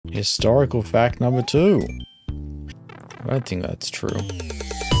historical fact number 2. I don't think that's true.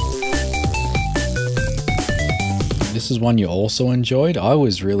 This is one you also enjoyed. I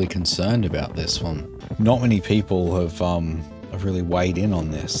was really concerned about this one. Not many people have really weighed in on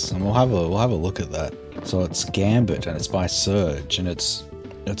this, and we'll have a look at that. So it's Gambit, and it's by Serge, and it's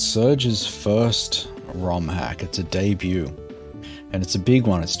Serge's first ROM hack. It's a debut, and it's a big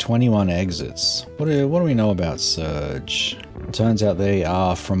one. It's 21 exits. What do we know about Serge? It turns out they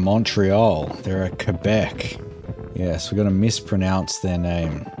are from Montreal. They're at Quebec. Yes, we're gonna mispronounce their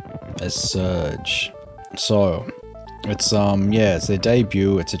name as Serge. So it's it's their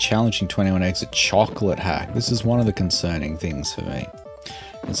debut. It's a challenging 21 exit chocolate hack. This is one of the concerning things for me.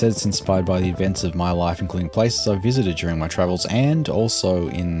 It says it's inspired by the events of my life, including places I visited during my travels and also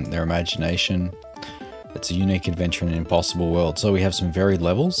in their imagination. It's a unique adventure in an impossible world. So we have some varied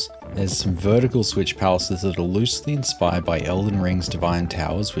levels. There's some vertical switch palaces that are loosely inspired by Elden Ring's Divine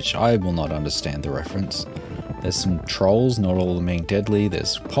Towers, which I will not understand the reference. There's some trolls, not all of them being deadly.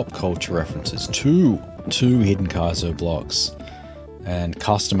 There's pop culture references. Two hidden kaizo blocks. And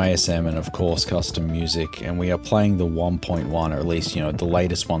custom ASM, and of course custom music. And we are playing the 1.1, or at least, you know, the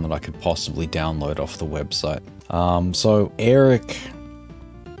latest one that I could possibly download off the website. So Eric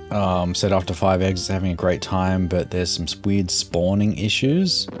said after 5 exits having a great time, but there's some weird spawning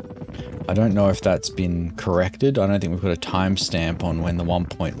issues. I don't know if that's been corrected. I don't think we've got a timestamp on when the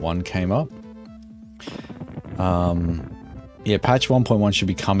 1.1 came up. Yeah, patch 1.1 should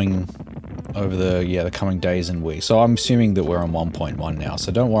be coming over the coming days and weeks. So I'm assuming that we're on 1.1 now,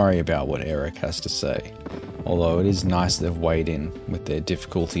 so don't worry about what Eric has to say. Although it is nice they've weighed in with their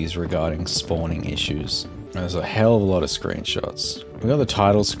difficulties regarding spawning issues. There's a hell of a lot of screenshots. We got the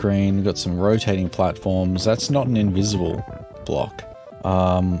title screen, we got some rotating platforms. That's not an invisible block.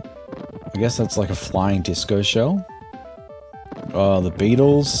 I guess that's like a flying disco shell. The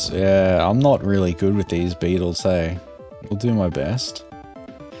beetles. Yeah, I'm not really good with these beetles, hey. I'll do my best.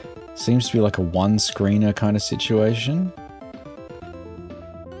 Seems to be like a one screener kind of situation.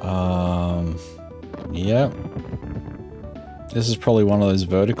 Yeah. This is probably one of those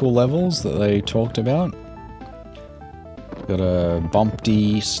vertical levels that they talked about. Got a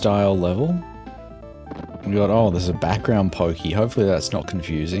bumpty style level. We got, oh, there's a background pokey. Hopefully that's not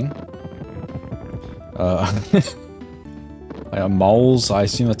confusing. Moles, I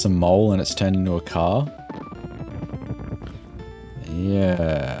assume that's a mole and it's turned into a car.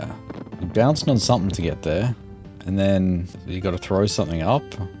 Yeah. You're bouncing on something to get there. And then you got to throw something up.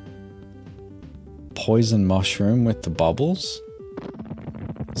 Poison mushroom with the bubbles.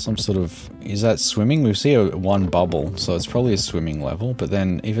 Some sort of... Is that swimming? We see one bubble, so it's probably a swimming level. But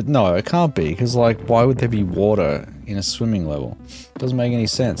then, if it... No, it can't be, because, like, why would there be water in a swimming level? Doesn't make any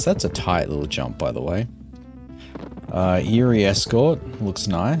sense. That's a tight little jump, by the way. Eerie escort. Looks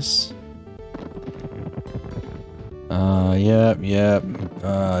nice. Yep.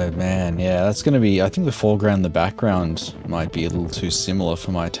 Man, yeah, that's gonna be... I think the foreground and the background might be a little too similar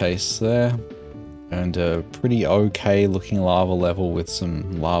for my tastes there. And a pretty okay looking lava level with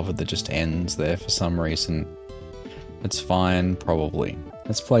some lava that just ends there for some reason. It's fine, probably.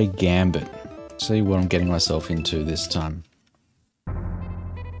 Let's play Gambit. See what I'm getting myself into this time.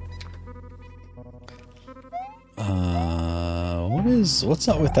 What's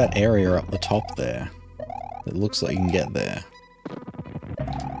up with that area up the top there? It looks like you can get there.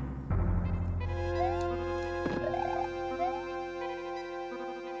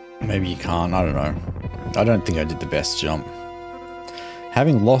 Maybe you can't, I don't know. I don't think I did the best jump.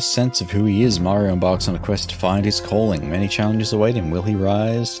 Having lost sense of who he is, Mario embarks on a quest to find his calling. Many challenges await him. Will he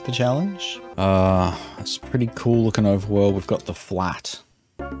rise to the challenge? It's a pretty cool looking overworld. We've got the flat.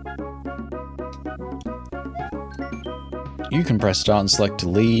 You can press start and select to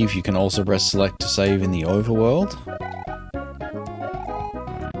leave. You can also press select to save in the overworld.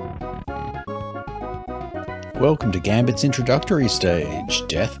 Welcome to Gambit's introductory stage,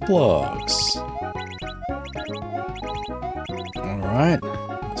 Death Blocks. Alright,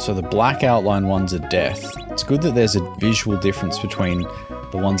 so the black outline ones are death. It's good that there's a visual difference between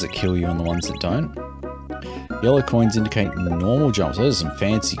the ones that kill you and the ones that don't. Yellow coins indicate normal jumps. Those are some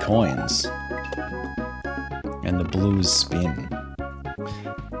fancy coins. And the blue is spin.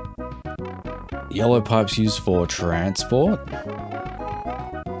 Yellow pipes used for transport.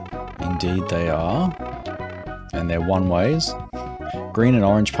 Indeed they are. And they're one ways. Green and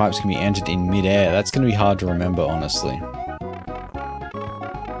orange pipes can be entered in mid-air. That's going to be hard to remember, honestly.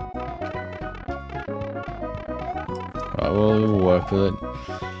 Alright, we'll work with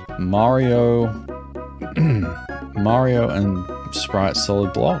it. Mario... Mario and Sprite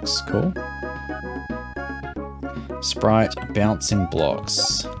solid blocks. Cool. Sprite bouncing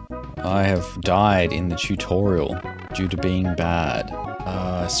blocks. I have died in the tutorial due to being bad.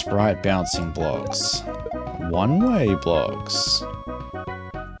 Sprite bouncing blocks. One-way blocks.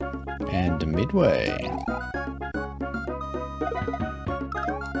 And a midway.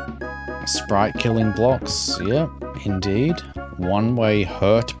 Sprite killing blocks. Yep, indeed. One-way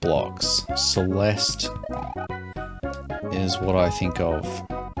hurt blocks. Celeste is what I think of.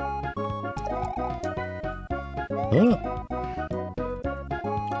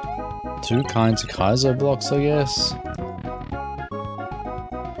 Two kinds of kaizo blocks, I guess.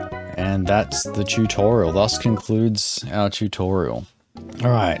 And that's the tutorial. Thus concludes our tutorial.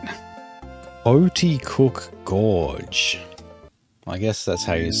 Alright. Hoti Cook Gorge. I guess that's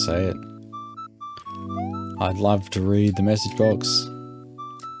how you say it. I'd love to read the message box.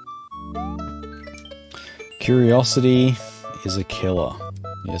 Curiosity is a killer.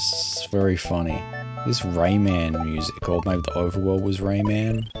 Yes, very funny. This Rayman music, or maybe the overworld was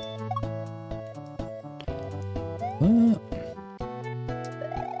Rayman.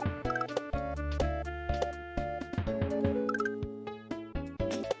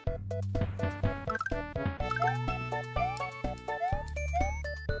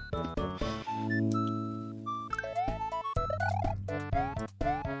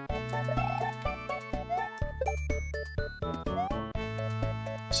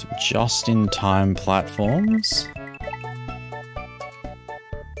 Some just-in-time platforms.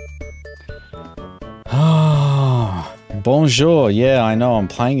 Ah, bonjour. Yeah, I know. I'm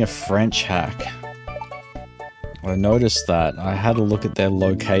playing a French hack. I noticed that. I had a look at their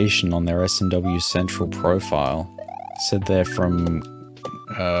location on their SMW Central profile. It said they're from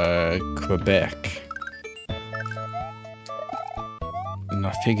Quebec. And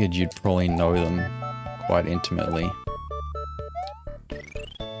I figured you'd probably know them quite intimately.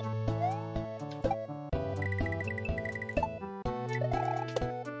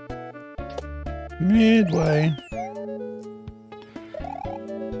 Midway.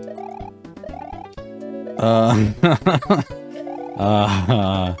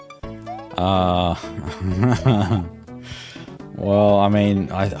 Well, I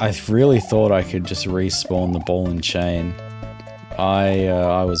mean, I really thought I could just respawn the ball and chain.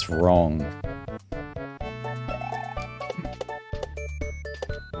 I was wrong.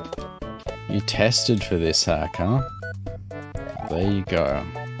 You tested for this hack, huh? There you go.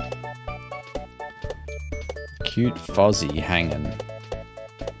 Cute fuzzy hanging.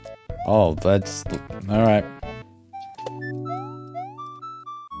 Oh, that's... alright.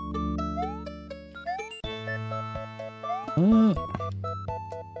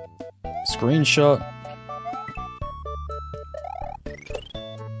 Screenshot.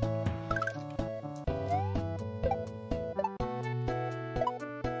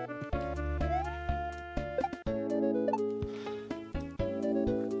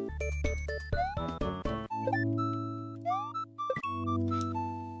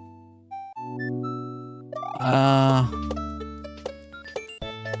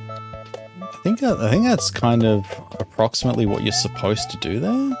 I think that's kind of approximately what you're supposed to do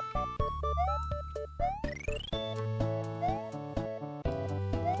there.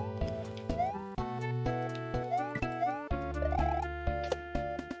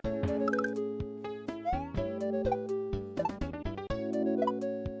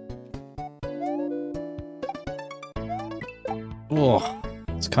 Oh,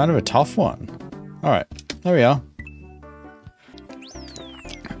 it's kind of a tough one. Alright, there we are.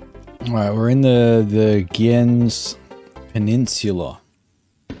 Alright, we're in the Gien's Peninsula.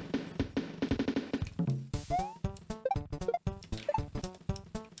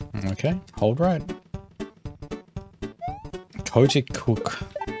 Okay, hold right. Kotikuk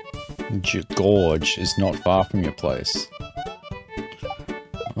Gorge is not far from your place.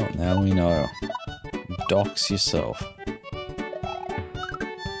 Oh, now we know. Dox yourself.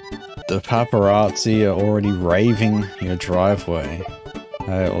 The paparazzi are already raving your driveway.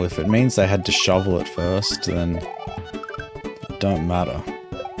 Well, if it means they had to shovel it first, then it don't matter.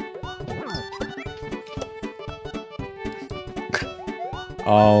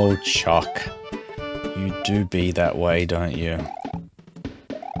 Oh, Chuck. You do be that way, don't you?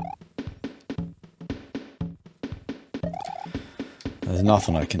 There's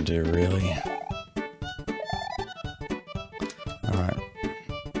nothing I can do, really. Alright.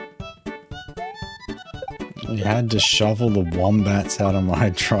 You had to shovel the wombats out of my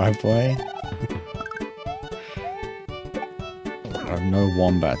driveway? I have no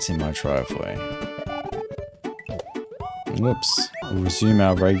wombats in my driveway. Whoops. We'll resume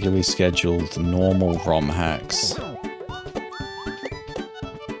our regularly scheduled normal ROM hacks.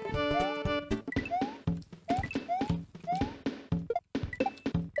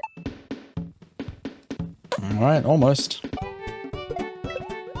 Alright, almost.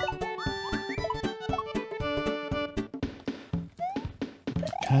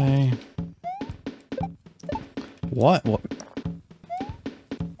 Okay. What? What?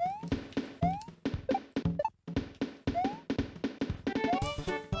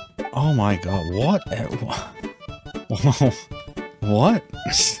 Oh my god, what? What?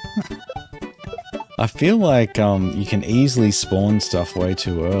 I feel like you can easily spawn stuff way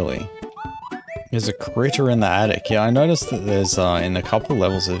too early. There's a critter in the attic. Yeah, I noticed that there's in a couple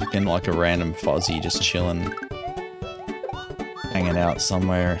levels there's been like a random fuzzy just chilling, hanging out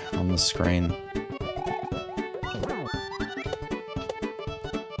somewhere on the screen.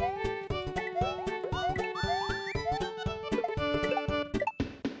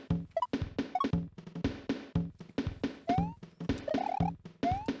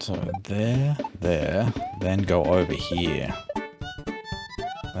 So there, then go over here.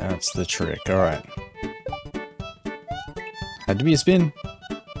 That's the trick, alright. Had to be a spin.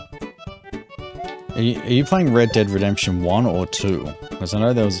 Are you playing Red Dead Redemption 1 or 2? Because I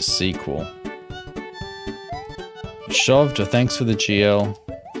know there was a sequel. Shoved, thanks for the GL.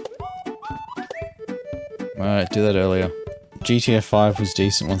 Alright, do that earlier. GTA 5 was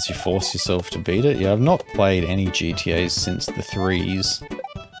decent once you force yourself to beat it. Yeah, I've not played any GTAs since the 3s.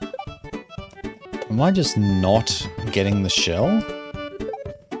 Am I just not getting the shell?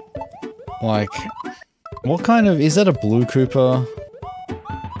 Like, what kind of... Is that a Blue Cooper?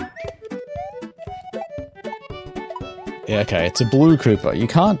 Yeah, okay, it's a Blue Cooper. You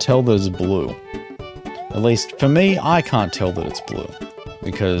can't tell that it's blue. At least, for me, I can't tell that it's blue.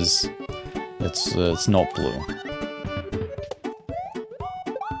 Because it's not blue.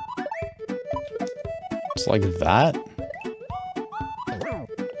 It's like that.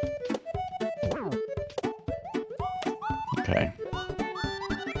 Okay.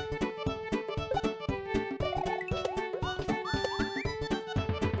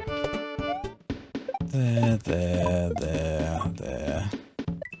 There.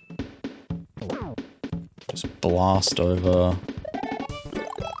 Just blast over.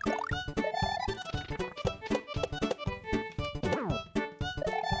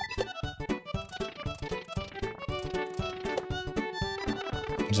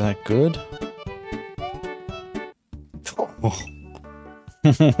 Is that good?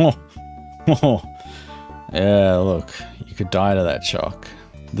 Yeah, look, you could die to that shock.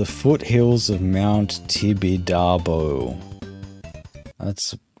 The foothills of Mount Tibidabo.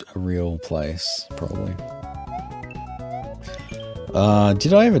 That's a real place, probably.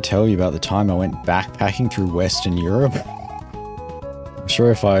 Did I ever tell you about the time I went backpacking through Western Europe? I'm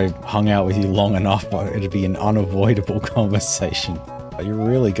sure if I hung out with you long enough, it'd be an unavoidable conversation. But you're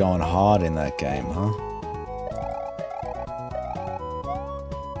really going hard in that game, huh?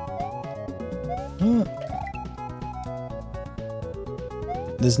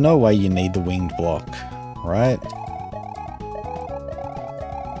 There's no way you need the winged block, right?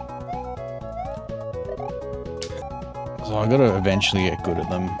 So I gotta eventually get good at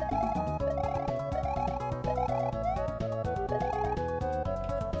them.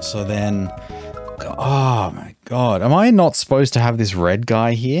 So then... Oh my god, am I not supposed to have this red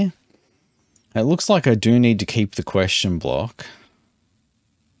guy here? It looks like I do need to keep the question block.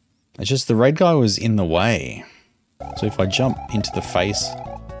 It's just the red guy was in the way. So if I jump into the face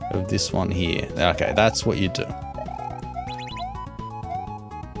of this one here, okay, that's what you do.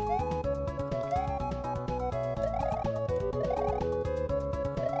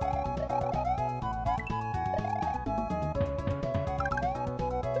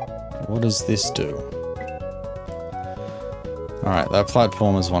 What does this do? Alright, that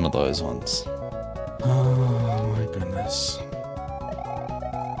platform is one of those ones. Oh my goodness.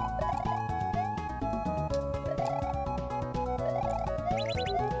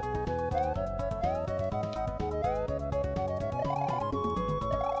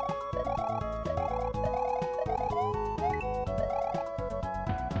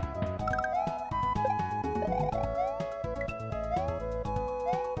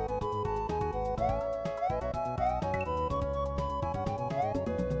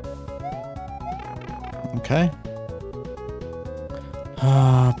 Okay.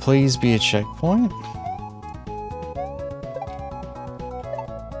 Please be a checkpoint.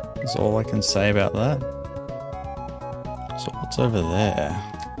 That's all I can say about that. So what's over there?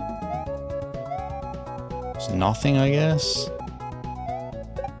 There's nothing, I guess.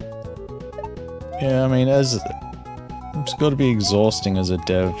 Yeah, I mean, it's got to be exhausting as a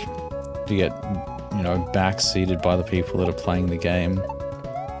dev to get, you know, backseated by the people that are playing the game.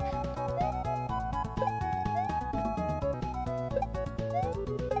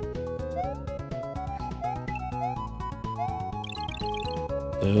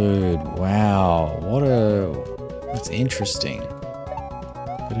 Dude, wow. That's interesting.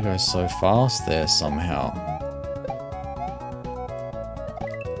 Gotta go so fast there somehow.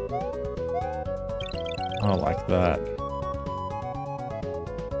 I like that.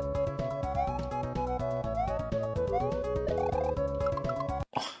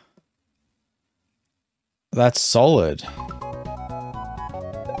 That's solid.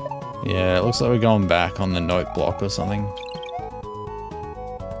 Yeah, it looks like we're going back on the note block or something.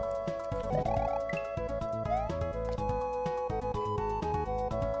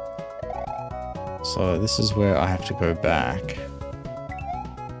 So this is where I have to go back.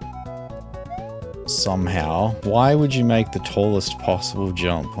 Somehow. Why would you make the tallest possible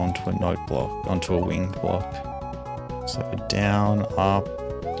jump onto a note block, onto a wing block? So down, up,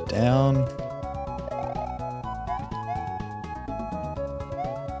 down.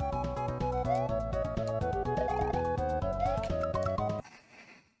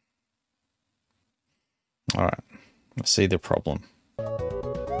 Alright, I see the problem.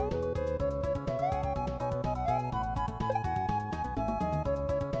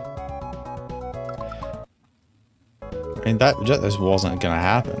 I mean, that just wasn't gonna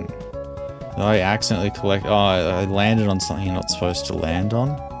happen. I accidentally I landed on something you're not supposed to land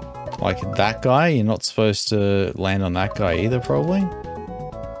on. Like that guy, you're not supposed to land on that guy either, probably.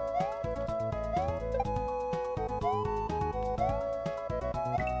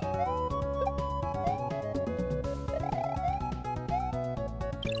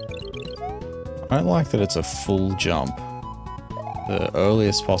 I don't like that it's a full jump. The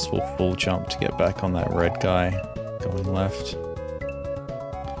earliest possible full jump to get back on that red guy going left.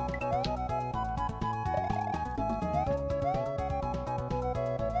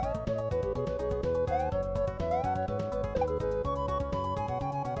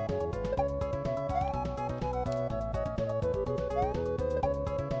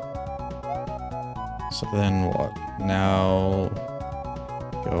 So then what? Now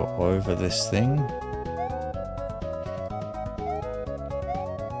go over this thing.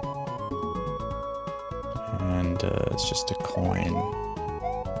 And it's just a coin.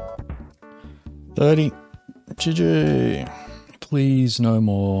 30. GG. Please no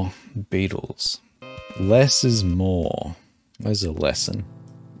more beetles. Less is more. There's a lesson.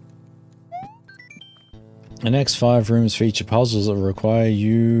 The next 5 rooms feature puzzles that require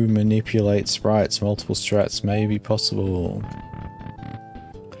you manipulate sprites. Multiple strats may be possible.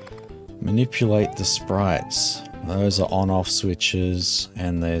 Manipulate the sprites. Those are on-off switches,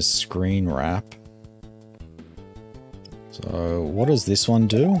 and there's screen wrap. So what does this one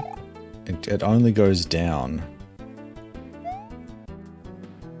do? It only goes down.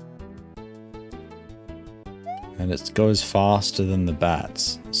 And it goes faster than the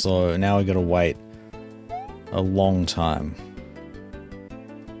bats. So now we gotta wait a long time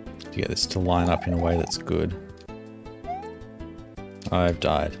to get this to line up in a way that's good. I've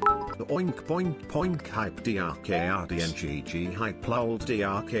died. Oink boink poink hype drkrdngg hype lol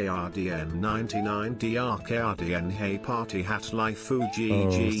drkrdn99 drkrdn hey party hat life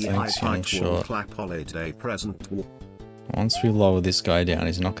gg hype hype wall clap holiday present. Once we lower this guy down,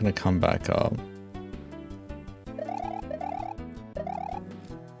 he's not going to come back up.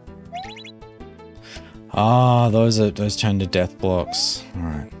 Ah, those turn to death blocks.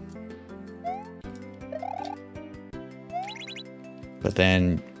 Alright. But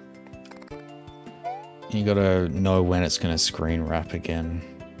then you gotta know when it's gonna screen wrap again.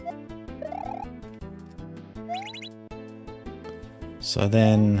 So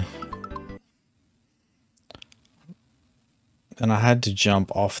then I had to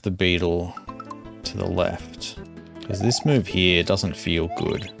jump off the beetle to the left. Because this move here doesn't feel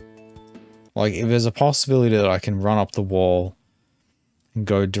good. Like, if there's a possibility that I can run up the wall and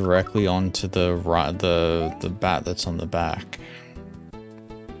go directly onto the right, the bat that's on the back.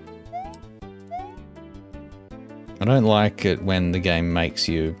 I don't like it when the game makes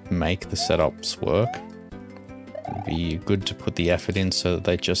you make the setups work. It'd be good to put the effort in so that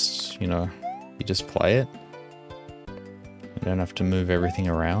they just, you just play it. You don't have to move everything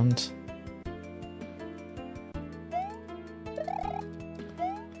around.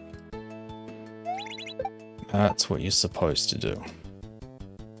 That's what you're supposed to do.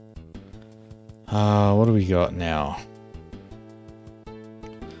 What do we got now?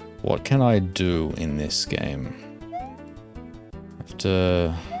 What can I do in this game?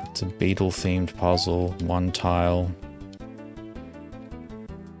 It's a beetle themed puzzle, 1 tile.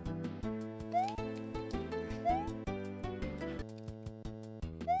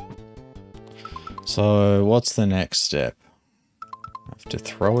 So what's the next step? I have to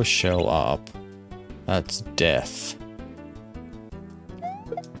throw a shell up. That's death.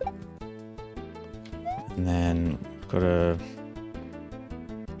 And then I've got to...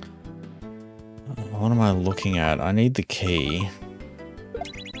 What am I looking at? I need the key.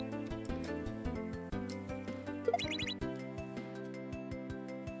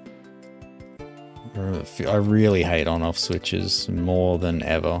 I really hate on-off switches more than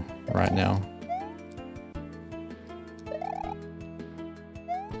ever right now.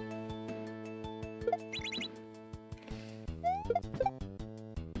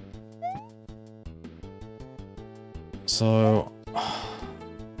 So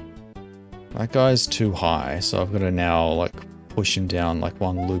that guy's too high, so I've got to now like push him down like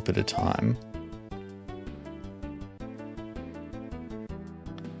one loop at a time.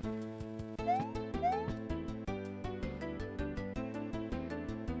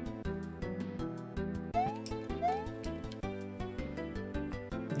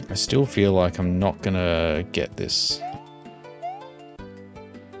 I still feel like I'm not gonna get this.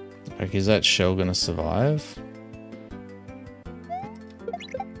 Like, is that shell gonna survive?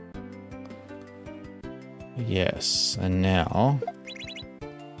 Yes, and now...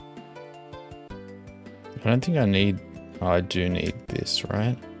 I don't think I need... Oh, I do need this,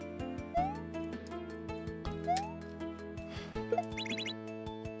 right?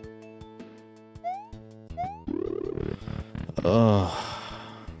 Ugh.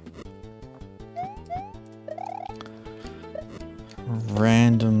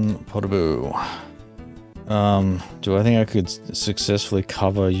 Random Potaboo. Do I think I could successfully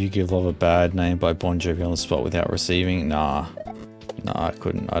cover You Give Love a Bad Name by Bon Jovi on the spot without receiving? Nah. Nah, I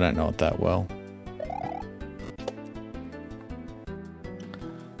couldn't. I don't know it that well.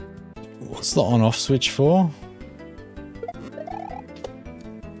 What's the on-off switch for?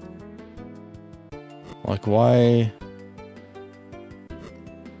 Like, why...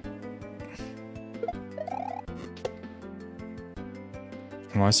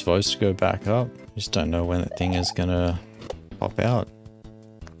 Am I supposed to go back up? I just don't know when that thing is gonna pop out.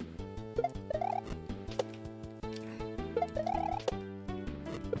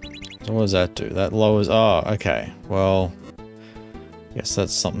 So what does that do? That lowers... Oh, okay. Well, I guess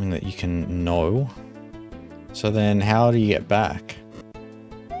that's something that you can know. So then how do you get back?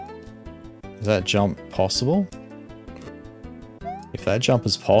 Is that jump possible? If that jump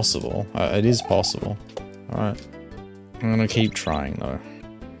is possible, it is possible. Alright. I'm gonna keep trying though.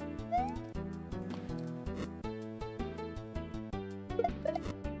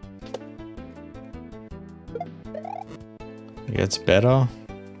 It gets better?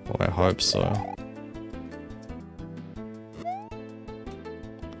 Well, I hope so.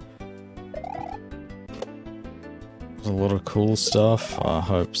 There's a lot of cool stuff. I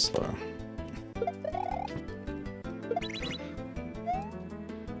hope so.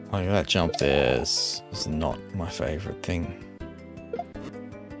 Like that jump there is not my favorite thing.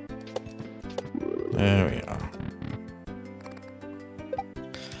 There we are.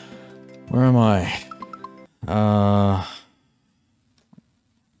 Where am I? Are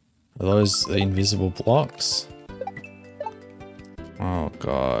those the invisible blocks? Oh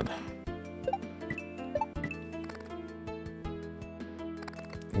god.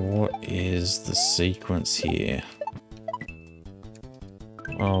 What is the sequence here?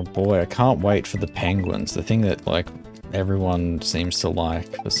 Oh boy, I can't wait for the penguins. The thing that, like, everyone seems to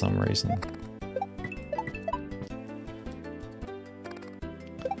like for some reason.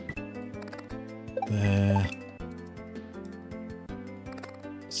 There.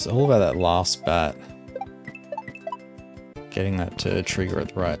 It's all about that last bat. Getting that to trigger at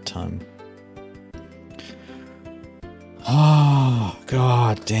the right time. Oh,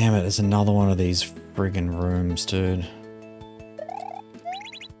 god damn it. There's another one of these friggin' rooms, dude.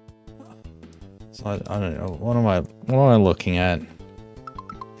 So I don't know. What am I looking at?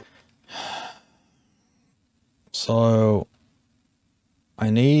 So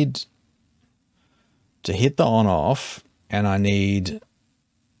I need to hit the on off, and I need...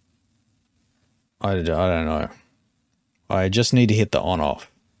 I don't know. I just need to hit the on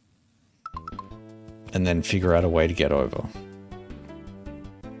off. And then figure out a way to get over.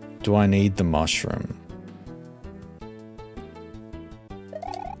 Do I need the mushroom?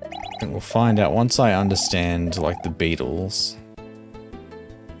 I think we'll find out once I understand, like, the Beatles.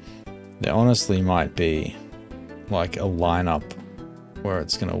 There honestly might be, like, a lineup where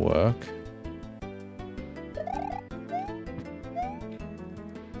it's gonna work.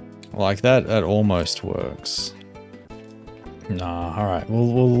 Like, that almost works. Nah, alright,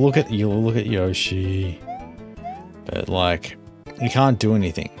 we'll look at Yoshi. But, like, you can't do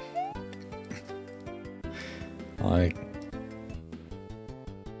anything. Like,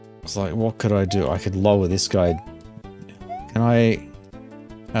 it's like, what could I do? I could lower this guy. Can I...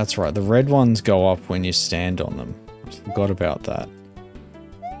 That's right, the red ones go up when you stand on them. I forgot about that.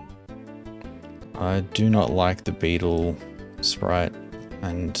 I do not like the beetle sprite,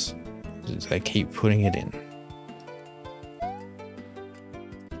 and they keep putting it in.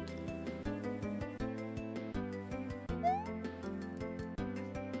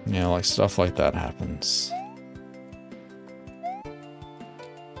 Yeah, like stuff like that happens.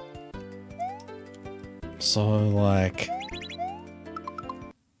 So, like...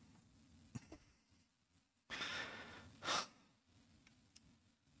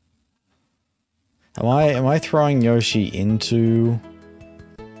 Am I throwing Yoshi into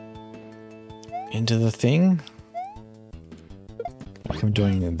the thing? Like I'm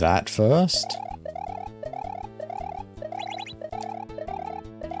doing that first?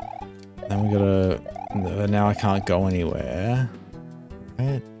 Then we gotta... Now I can't go anywhere.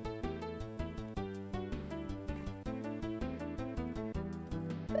 Right?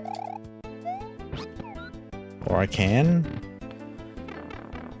 Or I can?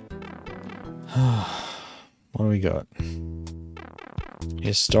 What do we got?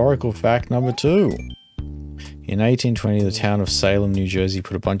 Historical fact number 2. In 1820, the town of Salem, New Jersey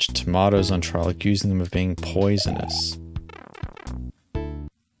put a bunch of tomatoes on trial, accusing them of being poisonous. I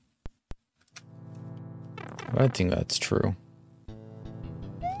don't think that's true.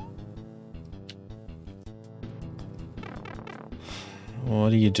 What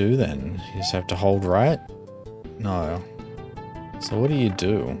do you do then? You just have to hold right? No. So what do you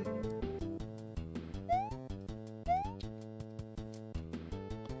do?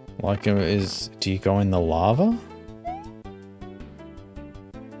 Like, do you go in the lava?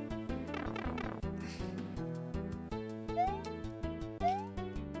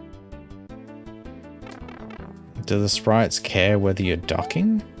 Do the sprites care whether you're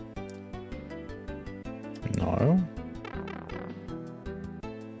ducking? No.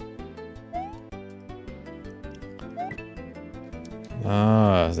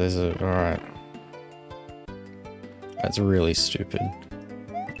 Ah, there's a... Alright. That's really stupid.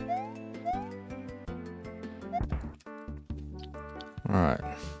 Alright.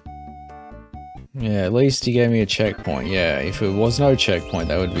 Yeah, at least he gave me a checkpoint. Yeah, if it was no checkpoint,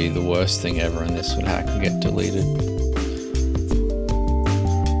 that would be the worst thing ever and this would hack and get deleted.